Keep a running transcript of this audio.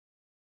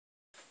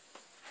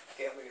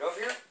let me get over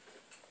here.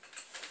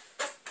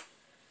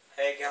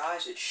 Hey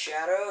guys, it's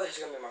Shadow. This is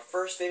going to be my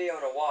first video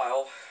in a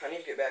while. I need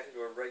to get back into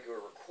a regular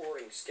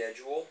recording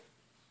schedule.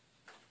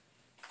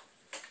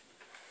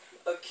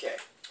 Okay.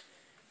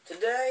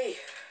 Today,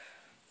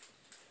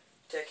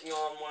 taking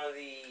on one of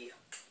the,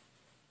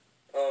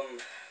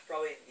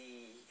 probably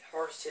the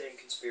hardest hitting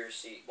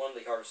conspiracy, one of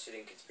the hardest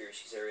hitting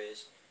conspiracies there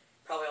is.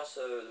 Probably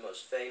also the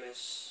most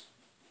famous,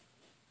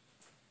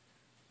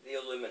 the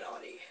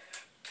Illuminati.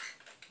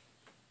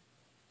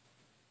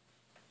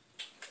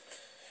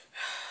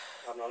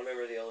 I'm not a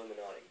member of the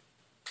Illuminati.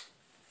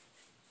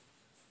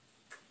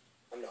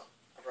 I'm not.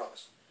 I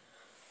promise.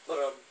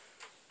 But,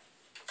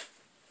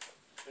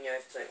 you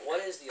have to think, what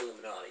is the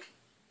Illuminati?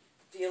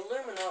 The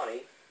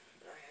Illuminati,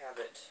 I have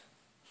it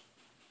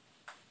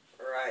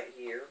right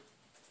here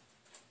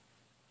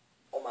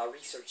on my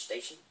research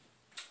station.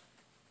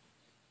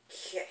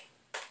 Okay.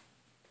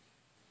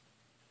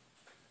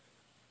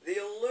 The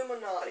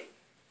Illuminati,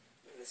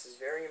 and this is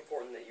very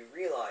important that you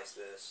realize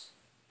this,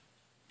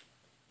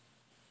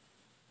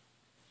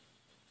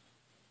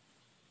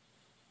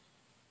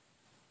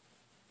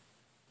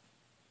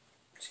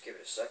 just give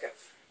it a second.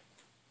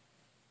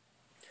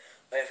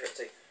 I forgot to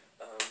say,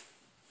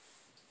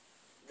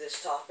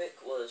 this topic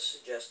was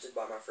suggested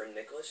by my friend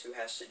Nicholas, who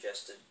has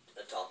suggested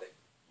a topic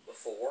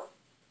before.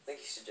 I think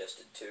he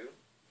suggested two.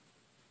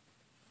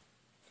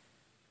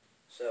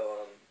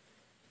 So,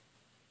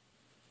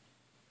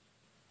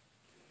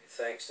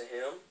 thanks to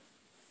him.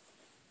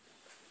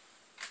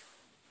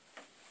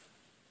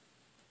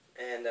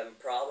 And I'm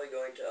probably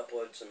going to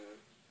upload some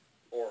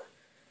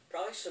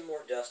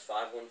more Dust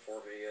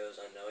 514 videos.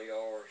 I know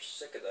y'all are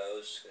sick of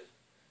those, because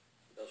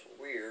those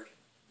were weird.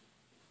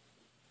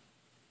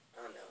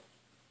 I know.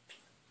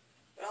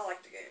 But I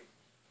like the game.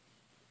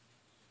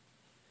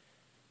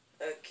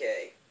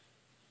 Okay.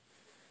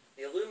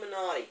 The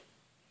Illuminati.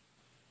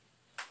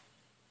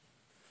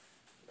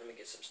 Let me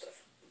get some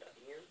stuff done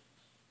here.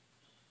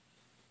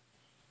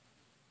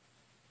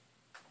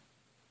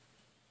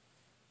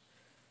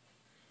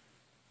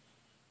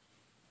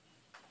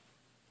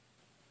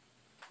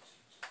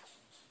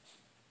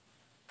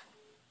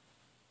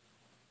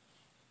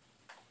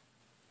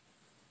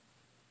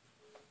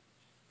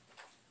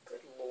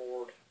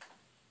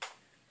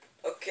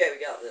 Okay,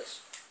 we got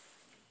this.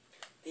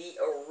 The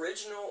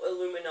original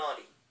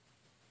Illuminati.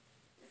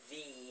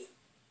 The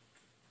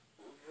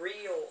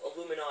real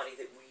Illuminati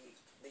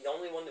the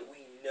only one that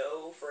we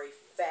know for a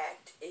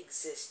fact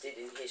existed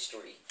in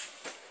history,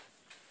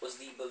 was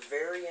the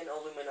Bavarian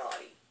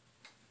Illuminati.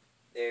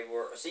 They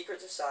were a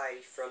secret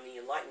society from the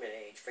Enlightenment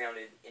Age,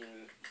 founded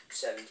in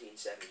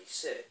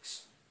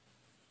 1776.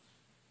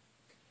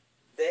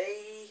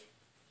 They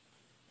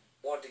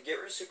wanted to get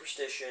rid of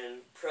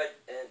superstition,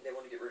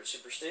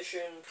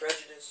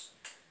 prejudice,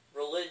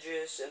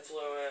 religious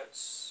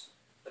influence,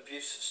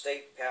 abuse of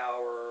state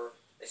power.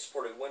 They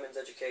supported women's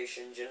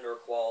education, gender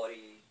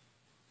equality.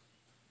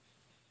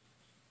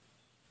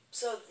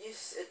 So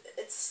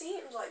it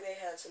seems like they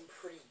had some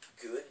pretty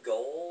good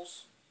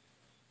goals.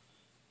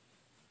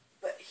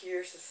 But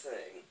here's the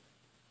thing.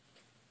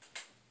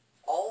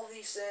 All of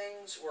these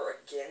things were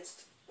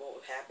against what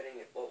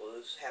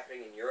was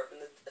happening in Europe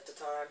at the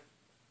time.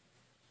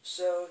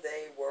 So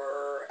they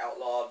were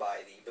outlawed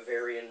by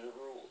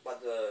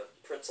the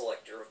Prince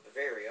Elector of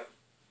Bavaria,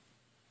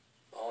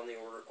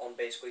 on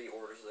basically the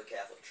orders of the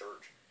Catholic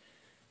Church,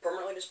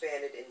 permanently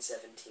disbanded in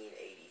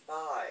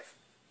 1785.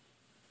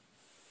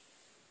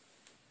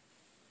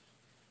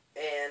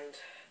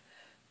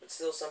 But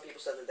still, some people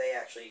said that they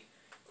actually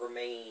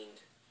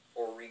remained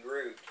or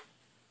regrouped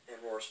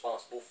and were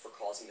responsible for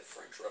causing the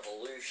French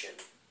Revolution.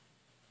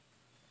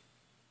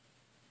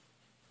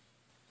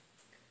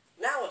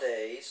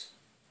 Nowadays,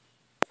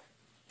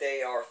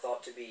 they are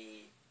thought to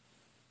be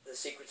the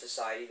secret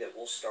society that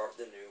will start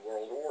the New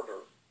World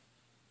Order.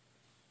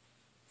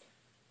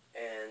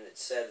 And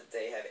it's said that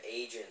they have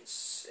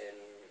agents in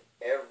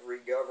every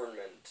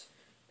government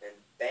and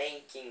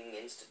banking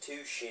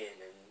institution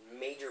and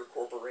major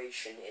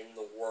corporation in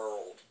the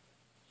world.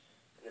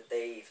 And that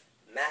they've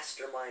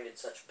masterminded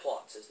such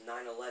plots as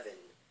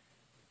 9/11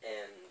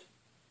 and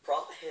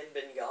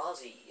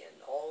Benghazi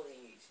and all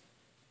these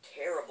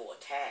terrible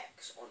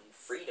attacks on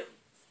freedom.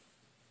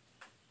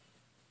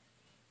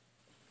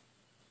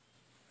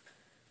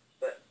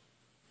 But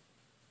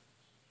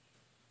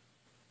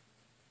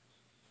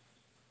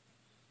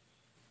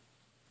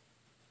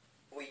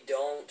we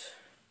don't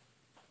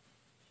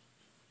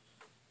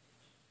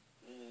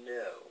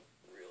know,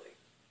 really.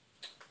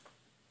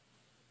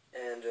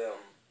 And,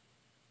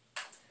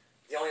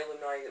 the only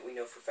Illuminati that we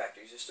know for a fact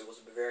existed was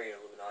the Bavarian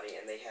Illuminati,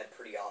 and they had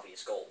pretty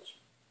obvious goals.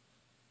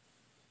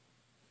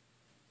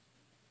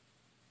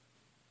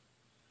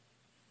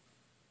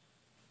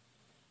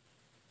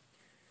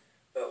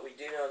 But we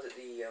do know that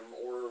the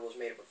order was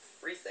made up of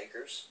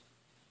freethinkers.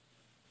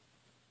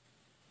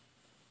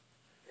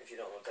 If you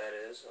don't know what that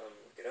is,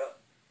 look it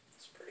up.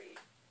 It's pretty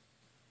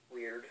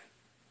weird.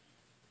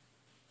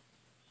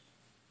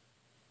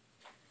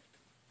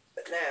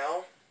 But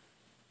now,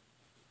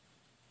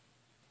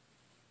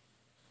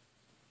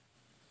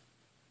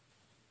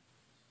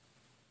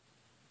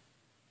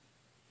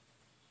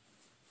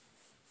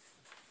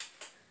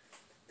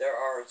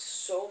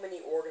 so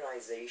many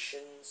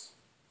organizations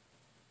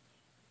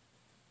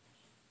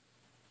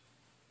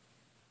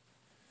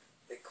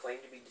that claim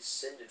to be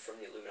descended from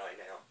the Illuminati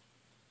now,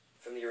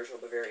 from the original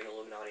Bavarian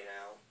Illuminati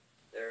now.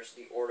 There's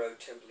the Ordo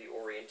Templi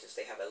Orientis.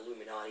 They have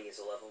Illuminati as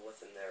a level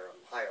within their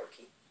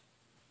hierarchy.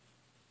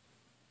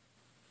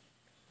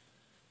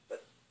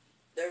 But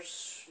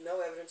there's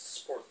no evidence to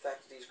support the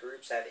fact that these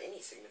groups have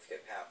any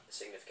significant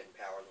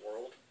power in the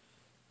world.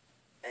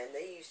 And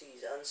they use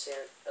these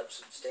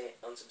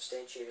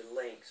unsubstantiated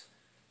links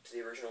to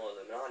the original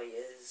Illuminati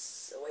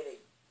as a way to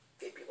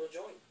get people to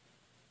join.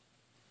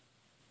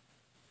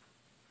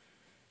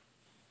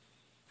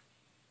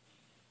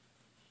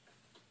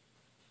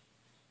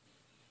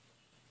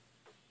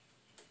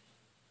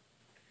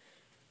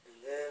 And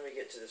then we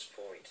get to this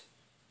point.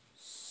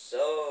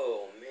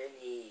 So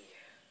many...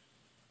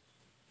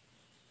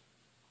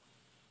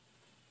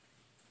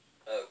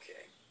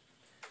 Okay.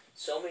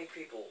 So many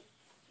people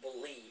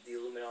believe the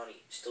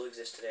Illuminati still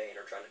exists today and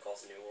are trying to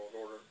cause the New World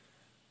Order,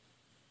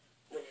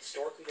 when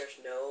historically there's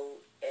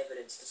no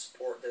evidence to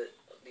support that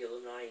the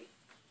Illuminati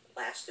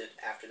lasted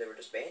after they were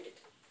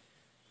disbanded.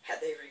 Had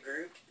they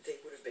regrouped, they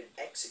would have been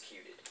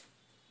executed.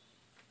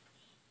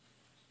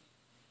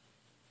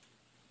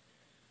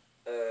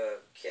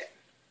 Okay.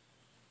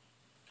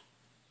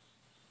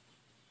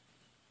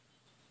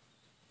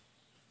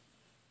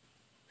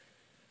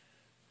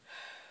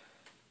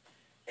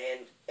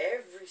 And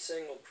every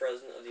single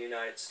president of the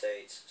United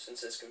States,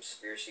 since this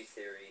conspiracy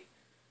theory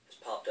has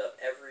popped up,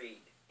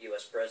 every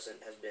U.S.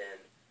 president has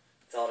been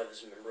thought of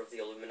as a member of the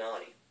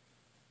Illuminati.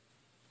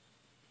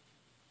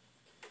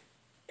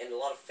 And a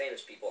lot of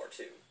famous people are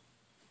too.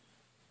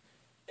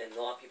 And a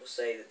lot of people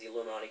say that the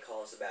Illuminati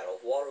caused the Battle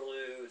of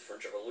Waterloo, the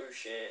French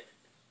Revolution,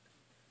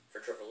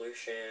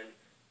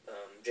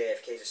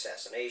 JFK's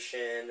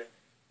assassination,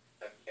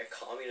 a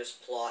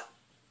communist plot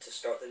to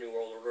start the New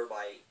World Order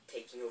by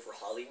taking over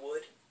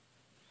Hollywood.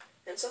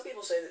 And some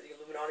people say that the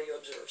Illuminati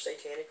observe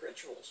satanic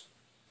rituals,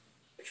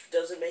 which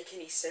doesn't make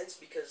any sense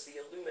because the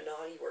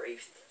Illuminati were a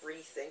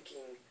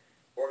free-thinking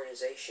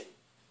organization.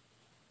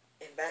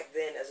 And back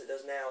then, as it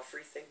does now,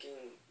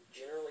 free-thinking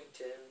generally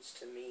tends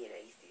to mean an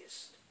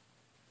atheist.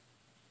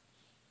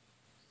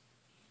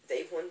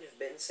 They wouldn't have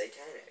been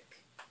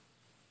satanic.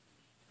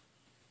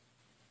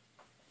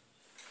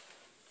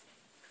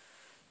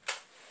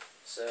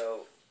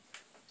 So,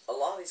 a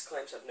lot of these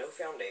claims have no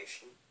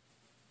foundation.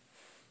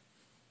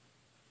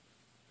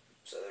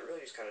 So they're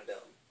really just kind of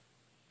dumb.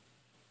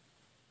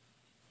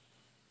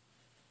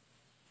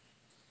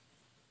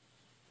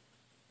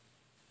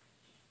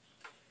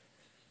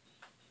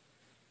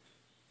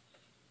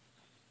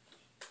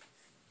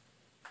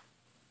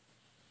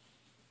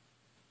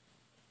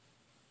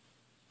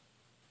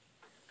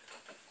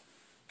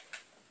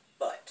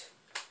 But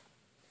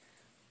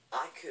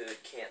I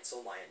could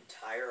cancel my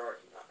entire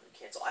not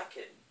cancel. I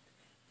could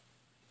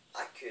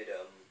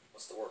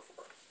what's the word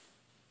for it?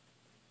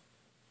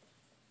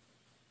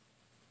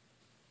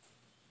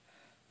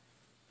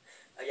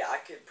 Yeah, I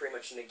could pretty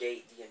much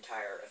negate the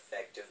entire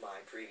effect of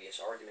my previous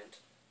argument.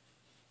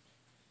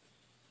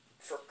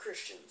 For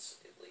Christians,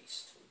 at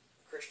least.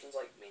 Christians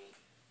like me,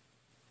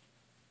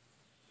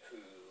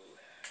 who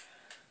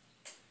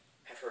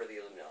have heard of the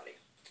Illuminati.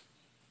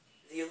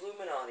 The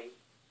Illuminati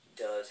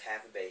does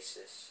have a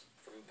basis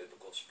from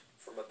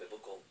a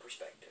biblical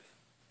perspective.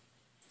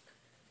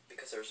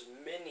 Because there's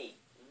many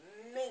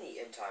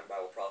end-time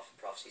Bible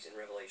prophecies and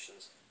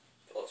Revelations,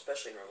 well,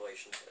 especially in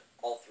Revelations,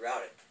 all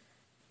throughout it,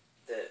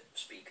 that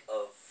speak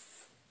of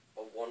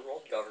a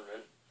one-world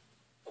government,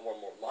 a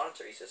one-world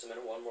monetary system, and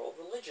a one-world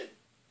religion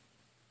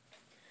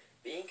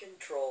being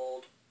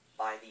controlled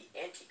by the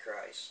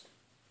Antichrist,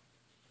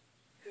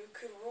 who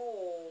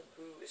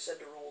is said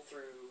to rule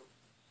through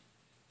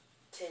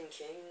 10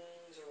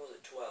 kings, or was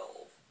it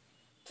 12?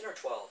 10 or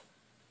 12,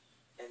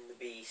 and the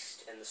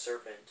beast and the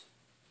serpent,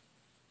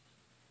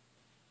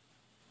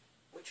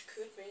 which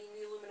could mean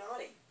the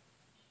Illuminati.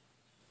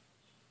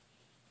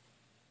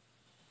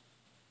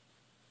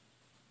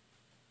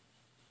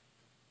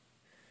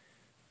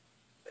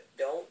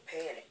 Don't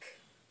panic.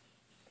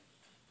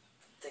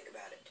 Think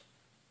about it.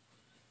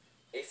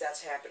 If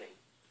that's happening,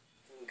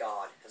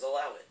 God has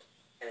allowed it,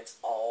 and it's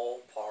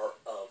all part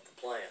of the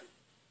plan.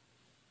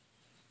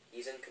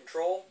 He's in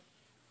control,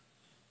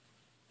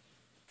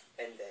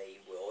 and they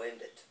will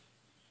end it.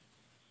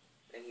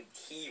 And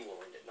he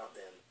will end it, not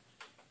them.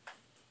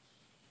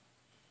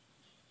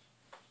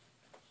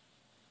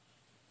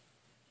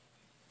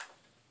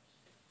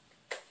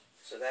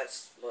 So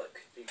that's what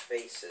the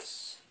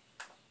basis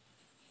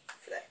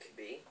for that could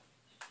be.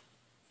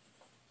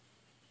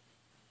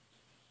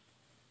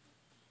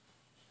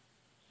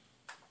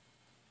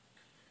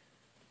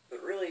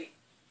 But really,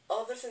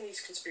 other than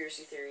these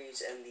conspiracy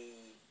theories and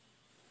the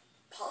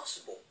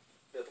possible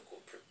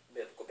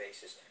biblical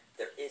basis,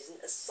 there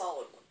isn't a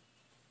solid one.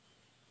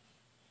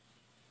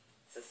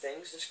 The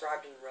things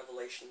described in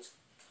Revelations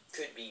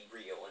could be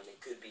real and they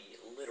could be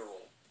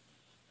literal.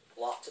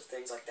 Lots of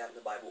things like that in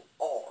the Bible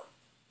are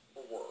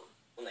or were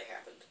when they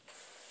happened.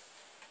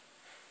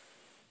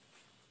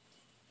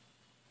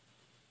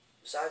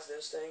 Besides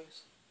those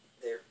things,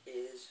 there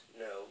is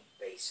no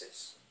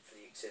basis for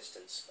the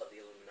existence of the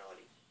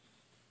Illuminati.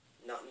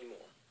 Not anymore.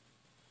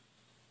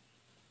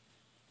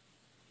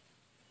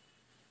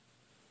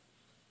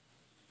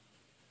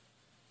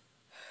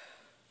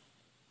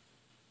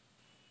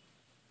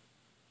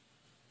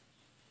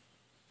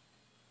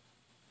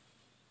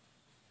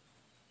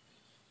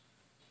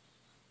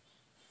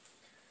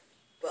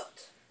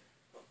 But,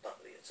 well, not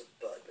really, it's a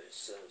but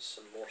it's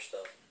some more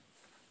stuff.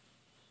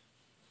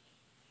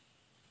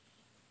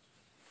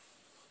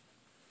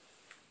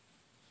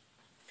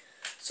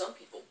 Some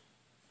people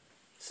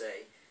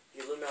say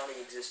the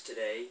Illuminati exists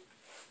today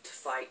to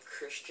fight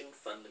Christian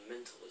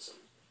fundamentalism,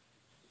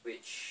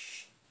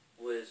 which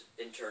was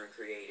in turn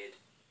created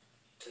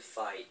to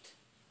fight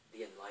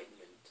the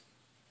Enlightenment.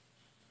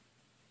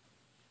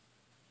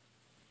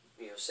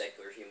 You know,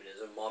 secular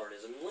humanism,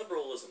 modernism,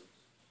 liberalism.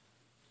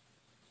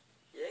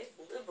 Yay,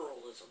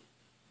 liberalism.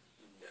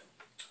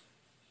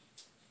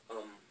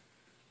 No.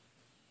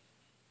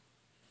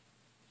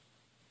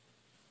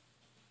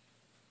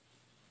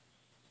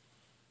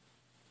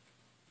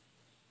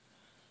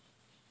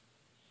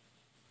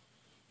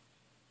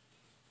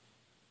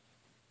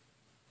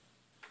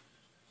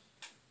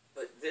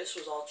 But this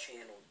was all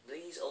channeled,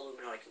 these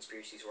Illuminati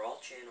conspiracies were all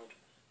channeled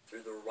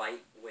through the right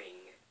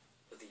wing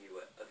of the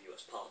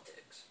U.S.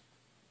 politics.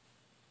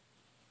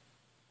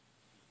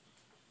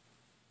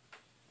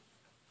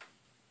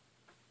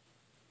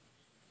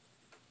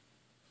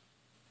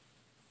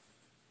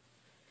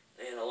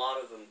 And a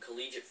lot of them,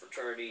 collegiate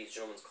fraternities,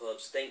 gentlemen's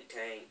clubs, think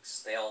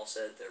tanks, they all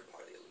said they're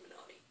part of the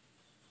Illuminati.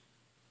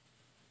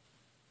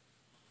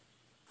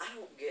 I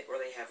don't get where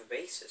they have a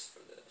basis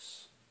for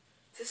this.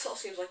 This all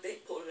seems like they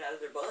pulled it out of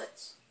their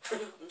butts.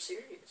 I'm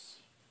serious.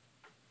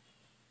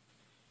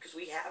 Because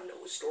we have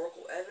no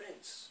historical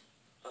evidence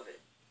of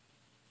it.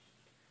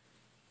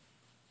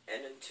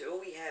 And until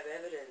we have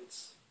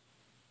evidence,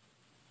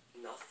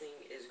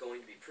 nothing is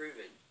going to be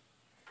proven.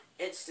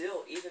 And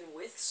still, even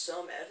with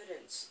some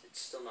evidence,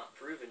 it's still not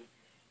proven,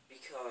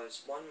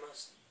 because one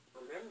must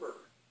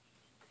remember,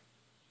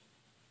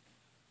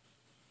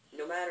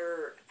 no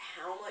matter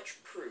how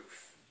much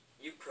proof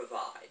you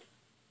provide,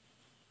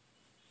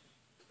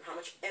 how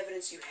much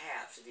evidence you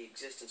have to the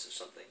existence of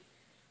something,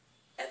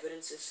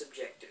 evidence is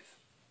subjective.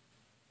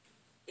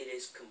 It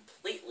is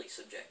completely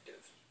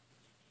subjective.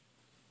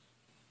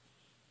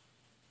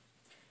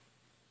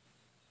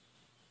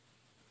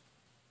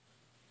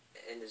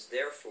 And is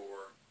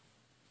therefore,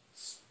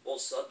 well,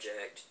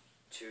 subject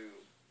to,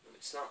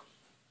 it's not,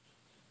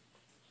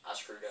 I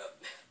screwed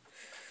up.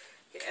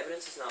 Okay,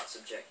 evidence is not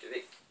subjective.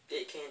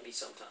 It can be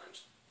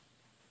sometimes.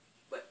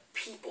 But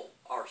people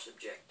are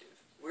subjective.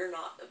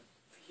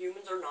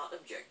 Humans are not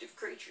objective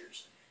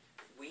creatures.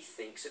 We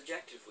think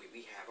subjectively.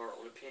 We have our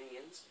own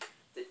opinions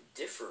that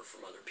differ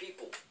from other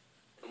people.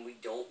 And we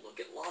don't look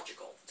at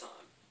logic all the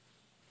time.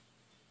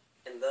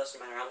 And thus,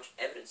 no matter how much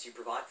evidence you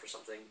provide for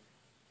something,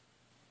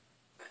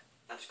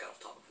 I just got off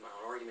topic of my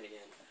own argument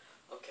again.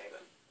 Okay,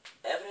 but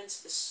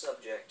evidence is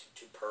subject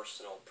to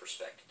personal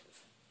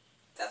perspective.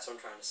 That's what I'm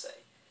trying to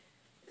say.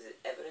 Is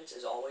that evidence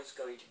is always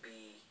going to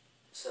be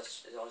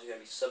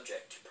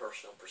subject to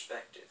personal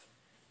perspective.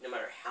 No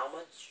matter how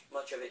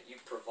much of it you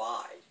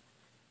provide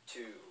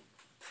to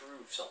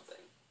prove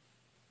something,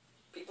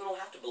 people don't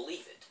have to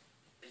believe it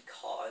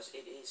because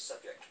it is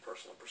subject to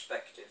personal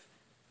perspective.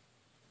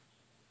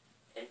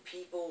 And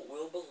people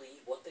will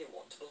believe what they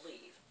want to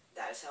believe.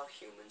 That is how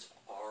humans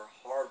are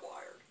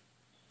hardwired.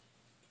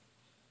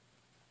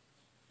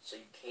 So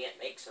you can't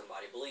make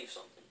somebody believe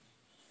something.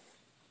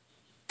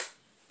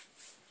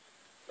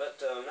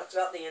 But that's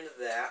about the end of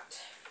that.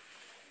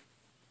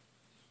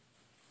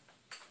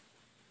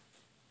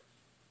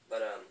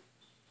 But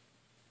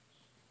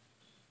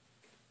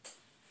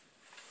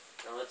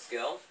now let's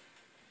go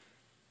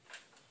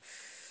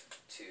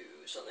to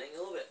something a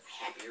little bit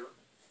happier.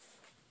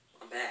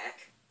 I'm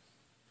back,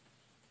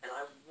 and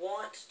I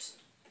want to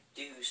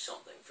do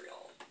something for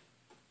y'all.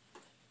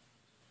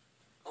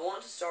 I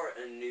want to start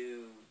a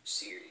new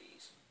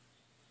series,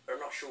 but I'm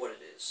not sure what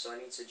it is, so I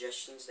need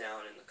suggestions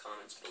down in the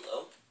comments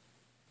below.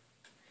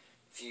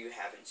 If you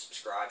haven't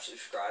subscribed,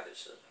 subscribe.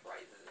 It's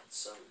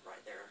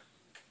right there.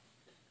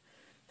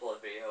 Pull a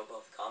video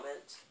above the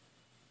comments,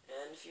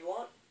 and if you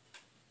want,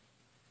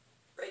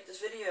 rate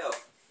this video.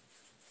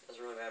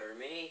 Doesn't really matter to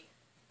me.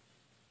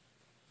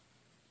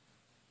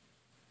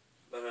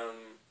 But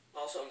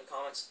also in the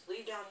comments,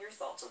 leave down your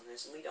thoughts on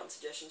this and leave down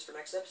suggestions for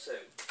next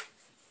episode.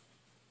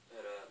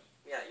 But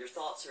yeah, your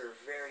thoughts are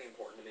very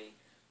important to me.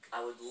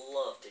 I would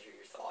love to hear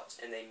your thoughts,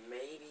 and they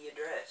may be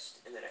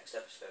addressed in the next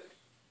episode.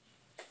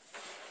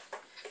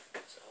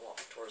 So I'll walk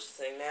towards the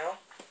thing now.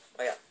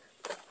 Oh yeah,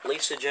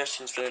 leave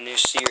suggestions for the new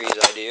series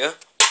idea.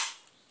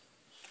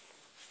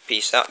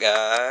 Peace out,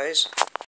 guys.